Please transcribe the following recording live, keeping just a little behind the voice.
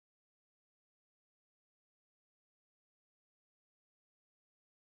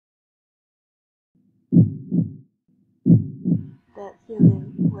That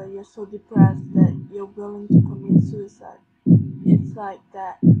feeling where you're so depressed that you're willing to commit suicide. It's like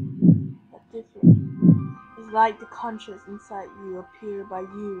that, but different. It's like the conscience inside you appear by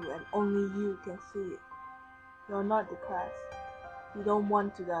you and only you can see it. You're not depressed. You don't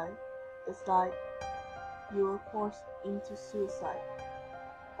want to die. It's like you were forced into suicide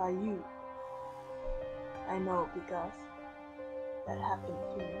by you. I know because that happened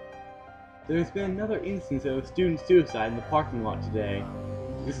to me. There's been another instance of a student suicide in the parking lot today.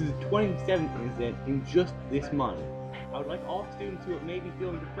 This is the 27th incident in just this month. I would like all students who may be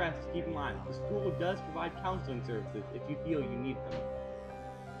feeling depressed to keep in mind the school does provide counseling services if you feel you need them.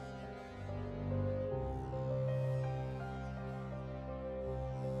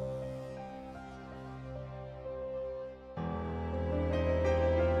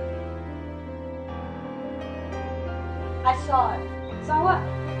 I saw it. Saw what?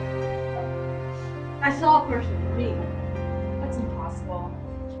 I saw a person, me. That's impossible.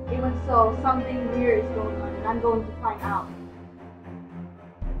 Even so, something weird is going on, and I'm going to find out.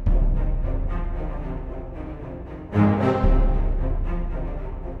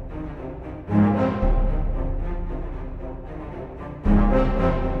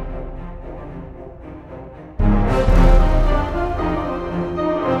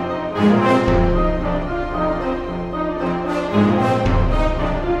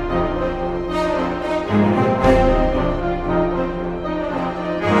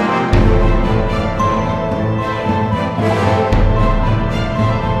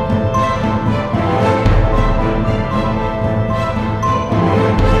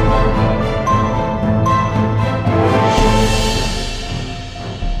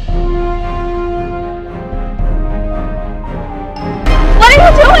 What are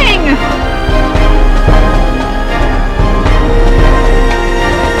you doing?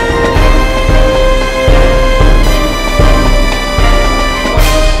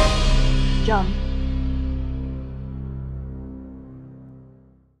 Jump.